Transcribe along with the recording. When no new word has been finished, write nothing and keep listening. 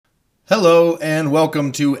Hello, and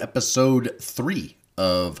welcome to episode 3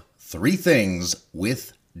 of Three Things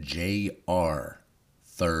with JR.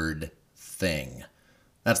 Third Thing.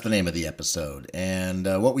 That's the name of the episode. And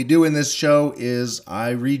what we do in this show is I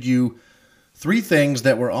read you 3 things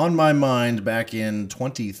that were on my mind back in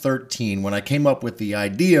 2013 when I came up with the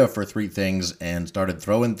idea for 3 things and started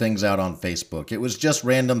throwing things out on Facebook. It was just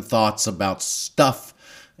random thoughts about stuff,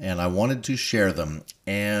 and I wanted to share them.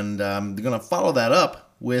 And I'm going to follow that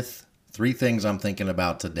up with 3 things I'm thinking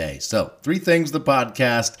about today. So, 3 Things, the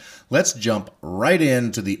podcast. Let's jump right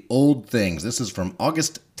into the old things. This is from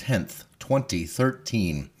August 10th,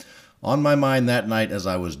 2013. On my mind that night as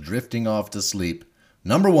I was drifting off to sleep.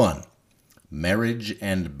 Number 1, marriage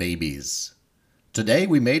and babies. Today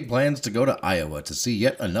we made plans to go to Iowa to see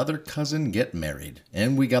yet another cousin get married.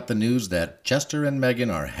 And we got the news that Chester and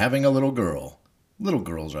Megan are having a little girl. Little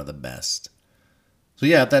girls are the best. So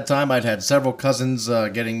yeah, at that time I'd had several cousins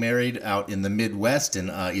getting married out in the Midwest in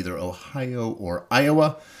either Ohio or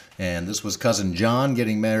Iowa. And this was cousin John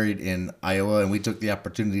getting married in Iowa, and we took the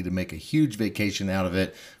opportunity to make a huge vacation out of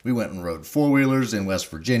it. We went and rode 4-wheelers in West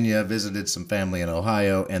Virginia, visited some family in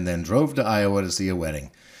Ohio, and then drove to Iowa to see a wedding.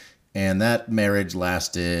 And that marriage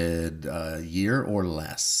lasted a year or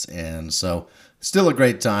less. And so still a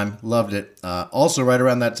great time. Loved it. Also, right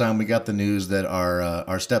around that time, we got the news that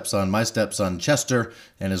our stepson, my stepson Chester,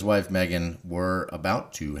 and his wife Megan were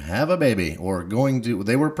about to have a baby, or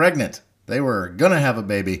they were pregnant. They were going to have a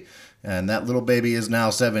baby. And that little baby is now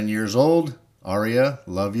 7 years old. Aria,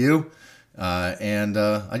 love you. I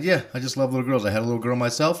just love little girls. I had a little girl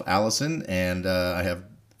myself, Allison, and I have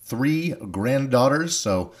 3 granddaughters.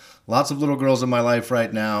 So lots of little girls in my life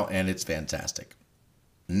right now, and it's fantastic.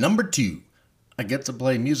 Number 2. I get to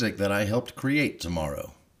play music that I helped create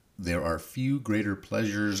tomorrow. There are few greater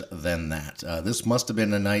pleasures than that. This must have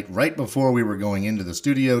been a night right before we were going into the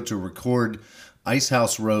studio to record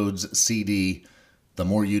Icehouse Road's CD, The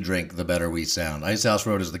More You Drink, The Better We Sound. Icehouse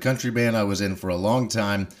Road is the country band I was in for a long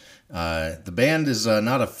time. The band is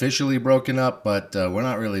not officially broken up, but we're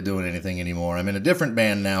not really doing anything anymore. I'm in a different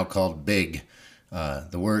band now called Big. The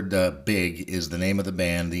word Big is the name of the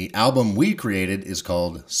band. The album we created is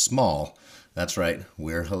called Small. That's right,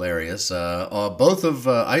 we're hilarious. Both of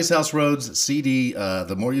Icehouse Road's CD,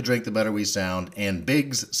 The More You Drink, The Better We Sound, and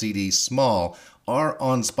Big's CD, Small, are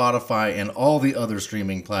on Spotify and all the other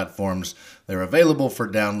streaming platforms. They're available for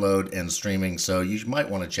download and streaming, so you might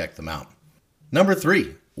want to check them out. Number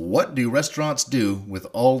 3, what do restaurants do with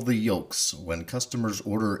all the yolks when customers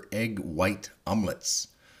order egg white omelets?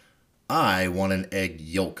 I want an egg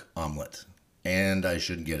yolk omelet, and I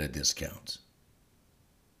should get a discount.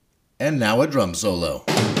 And now a drum solo.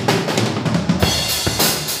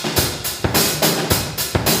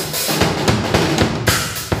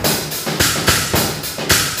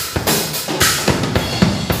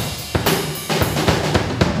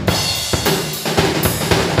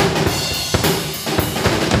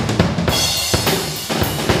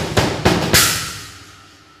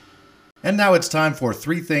 And now it's time for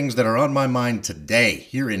 3 things that are on my mind today,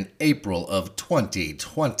 here in April of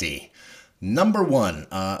 2020. Number 1,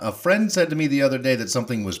 a friend said to me the other day that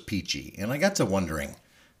something was peachy, and I got to wondering,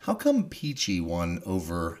 how come peachy won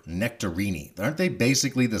over nectarini? Aren't they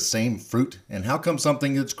basically the same fruit? And how come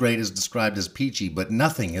something that's great is described as peachy, but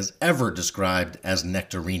nothing is ever described as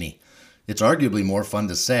nectarini? It's arguably more fun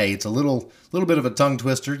to say. It's a little bit of a tongue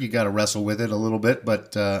twister. You got to wrestle with it a little bit,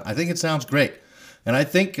 but I think it sounds great. And I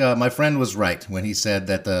think my friend was right when he said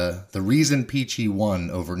that the reason peachy won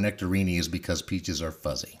over nectarini is because peaches are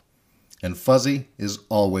fuzzy. And fuzzy is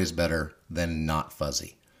always better than not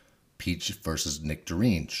fuzzy. Peach versus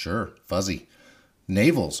nectarine, sure, fuzzy.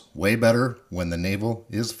 Navel's way better when the navel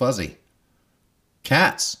is fuzzy.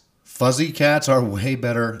 Cats. Fuzzy cats are way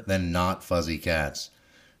better than not fuzzy cats.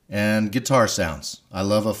 And guitar sounds. I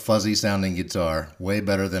love a fuzzy sounding guitar. Way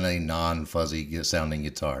better than a non-fuzzy sounding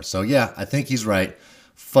guitar. So yeah, I think he's right.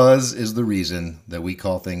 Fuzz is the reason that we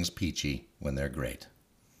call things peachy when they're great.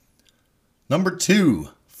 Number 2.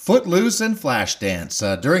 Footloose and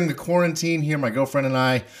Flashdance. During the quarantine here, my girlfriend and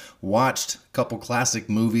I watched a couple classic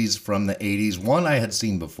movies from the 80s. One I had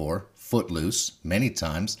seen before, Footloose, many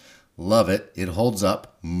times. Love it. It holds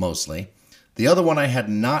up, mostly. The other one I had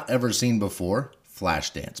not ever seen before,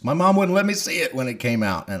 Flashdance. My mom wouldn't let me see it when it came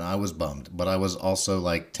out, and I was bummed. But I was also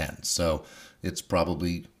like 10, so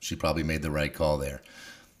she probably made the right call there.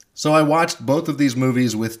 So I watched both of these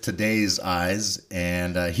movies with today's eyes,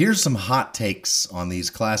 and here's some hot takes on these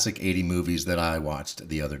classic 80 movies that I watched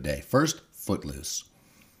the other day. First, Footloose.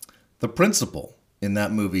 The principal in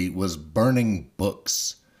that movie was burning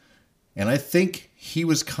books. And I think he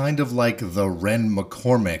was kind of like the Ren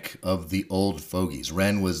McCormick of the old fogies.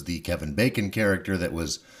 Ren was the Kevin Bacon character that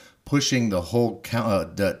was pushing the whole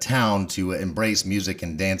town to embrace music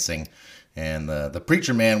and dancing. And the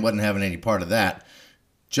preacher man wasn't having any part of that.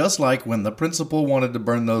 Just like when the principal wanted to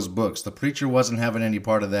burn those books, the preacher wasn't having any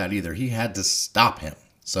part of that either. He had to stop him.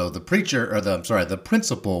 So the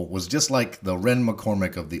principal was just like the Ren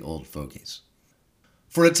McCormick of the old fogies.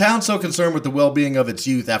 For a town so concerned with the well-being of its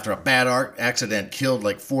youth after a bad accident killed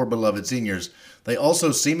like 4 beloved seniors, they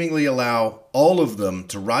also seemingly allow all of them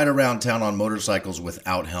to ride around town on motorcycles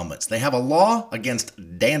without helmets. They have a law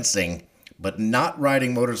against dancing, but not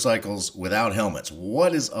riding motorcycles without helmets.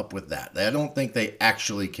 What is up with that? I don't think they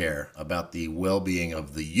actually care about the well-being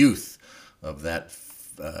of the youth of that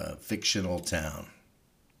fictional town.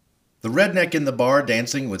 The redneck in the bar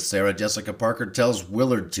dancing with Sarah Jessica Parker tells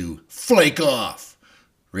Willard to flake off.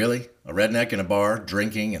 Really? A redneck in a bar,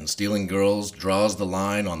 drinking and stealing girls, draws the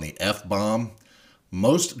line on the F-bomb?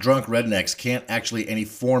 Most drunk rednecks can't actually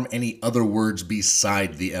form any other words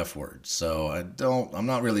beside the F word, so I'm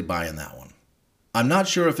not really buying that one. I'm not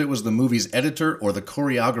sure if it was the movie's editor or the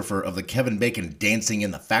choreographer of the Kevin Bacon dancing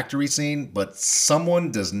in the factory scene, but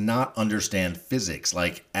someone does not understand physics,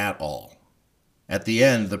 like at all. At the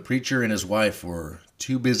end, the preacher and his wife were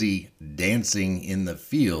too busy dancing in the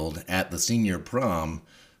field at the senior prom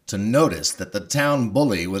to notice that the town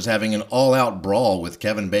bully was having an all-out brawl with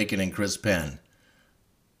Kevin Bacon and Chris Penn.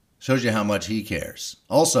 Shows you how much he cares.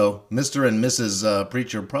 Also, Mr. and Mrs.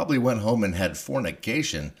 Preacher probably went home and had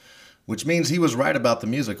fornication, which means he was right about the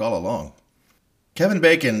music all along. Kevin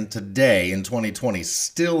Bacon today in 2020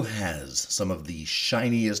 still has some of the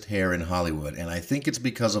shiniest hair in Hollywood, and I think it's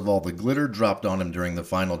because of all the glitter dropped on him during the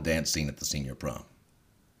final dance scene at the senior prom.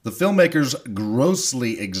 The filmmakers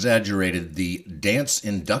grossly exaggerated the dance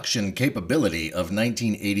induction capability of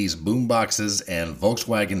 1980s boomboxes and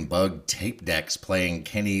Volkswagen Bug tape decks playing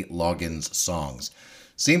Kenny Loggins songs.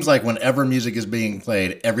 Seems like whenever music is being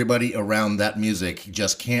played, everybody around that music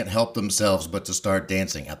just can't help themselves but to start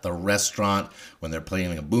dancing. At the restaurant, when they're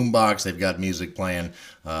playing a boombox, they've got music playing.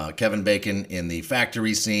 Kevin Bacon in the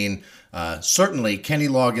factory scene. Certainly, Kenny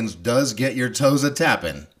Loggins does get your toes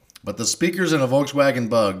a-tapping. But the speakers in a Volkswagen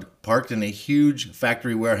Bug parked in a huge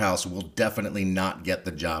factory warehouse will definitely not get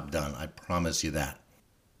the job done. I promise you that.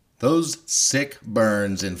 Those sick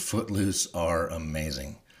burns in Footloose are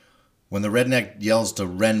amazing. When the redneck yells to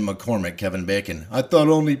Ren McCormick, Kevin Bacon, "I thought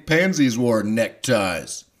only pansies wore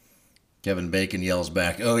neckties." Kevin Bacon yells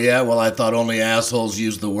back, "Oh yeah, well I thought only assholes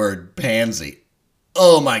used the word pansy."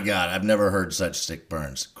 Oh my God, I've never heard such sick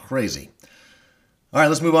burns. Crazy. All right,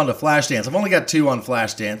 let's move on to Flashdance. I've only got 2 on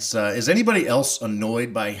Flashdance. Is anybody else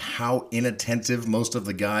annoyed by how inattentive most of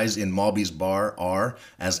the guys in Malby's bar are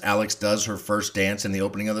as Alex does her first dance in the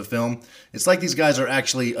opening of the film? It's like these guys are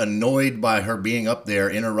actually annoyed by her being up there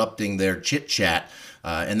interrupting their chit-chat.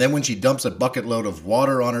 And then when she dumps a bucket load of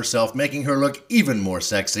water on herself, making her look even more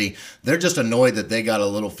sexy, they're just annoyed that they got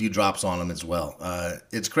a few drops on them as well.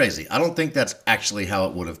 It's crazy. I don't think that's actually how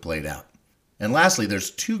it would have played out. And lastly,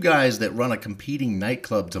 there's 2 guys that run a competing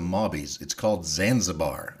nightclub to Malby's. It's called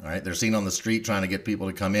Zanzibar. All right, they're seen on the street trying to get people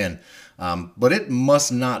to come in. But it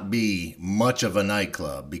must not be much of a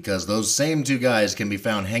nightclub because those same 2 guys can be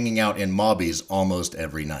found hanging out in Malby's almost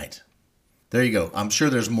every night. There you go. I'm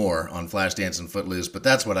sure there's more on Flashdance and Footloose, but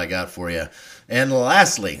that's what I got for you. And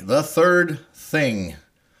lastly, the third thing.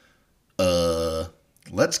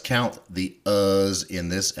 Let's count the uhs in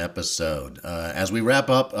this episode. As we wrap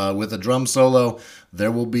up with a drum solo,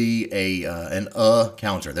 there will be an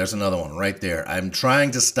counter. There's another one right there. I'm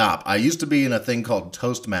trying to stop. I used to be in a thing called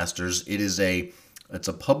Toastmasters. It's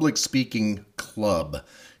a public speaking club.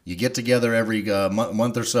 You get together every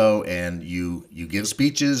month or so, and you give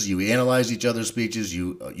speeches. You analyze each other's speeches.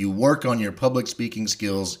 You work on your public speaking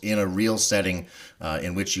skills in a real setting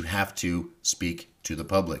in which you have to speak to the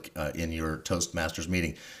public in your Toastmasters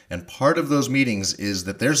meeting. And part of those meetings is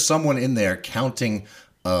that there's someone in there counting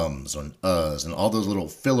ums and uhs and all those little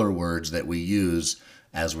filler words that we use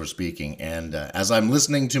as we're speaking. And as I'm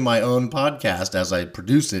listening to my own podcast, as I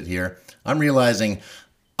produce it here, I'm realizing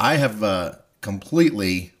I have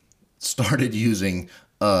completely started using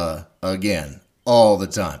again all the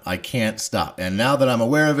time. I can't stop. And now that I'm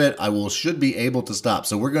aware of it, should be able to stop.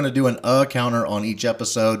 So we're going to do an counter on each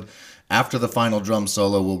episode. After the final drum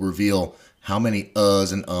solo, we'll reveal how many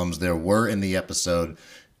uhs and ums there were in the episode.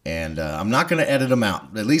 And I'm not going to edit them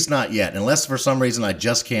out, at least not yet. Unless for some reason I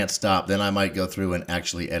just can't stop, then I might go through and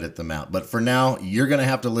actually edit them out. But for now, you're going to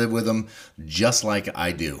have to live with them just like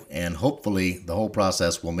I do. And hopefully the whole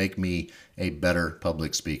process will make me a better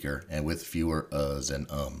public speaker and with fewer uhs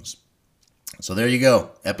and ums. So there you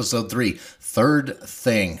go. Episode 3, Third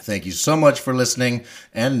Thing. Thank you so much for listening.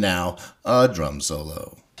 And now, a drum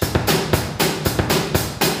solo.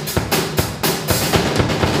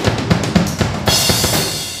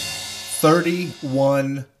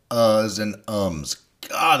 31 uhs and ums.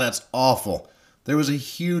 God, that's awful. There was a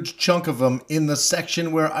huge chunk of them in the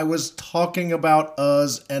section where I was talking about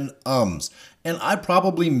uhs and ums. And I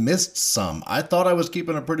probably missed some. I thought I was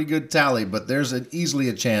keeping a pretty good tally, but there's easily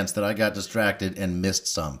a chance that I got distracted and missed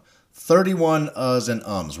some. 31 uhs and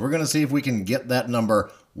ums. We're going to see if we can get that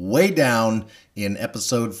number way down in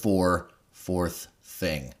episode 4, Fourth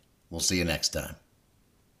Thing. We'll see you next time.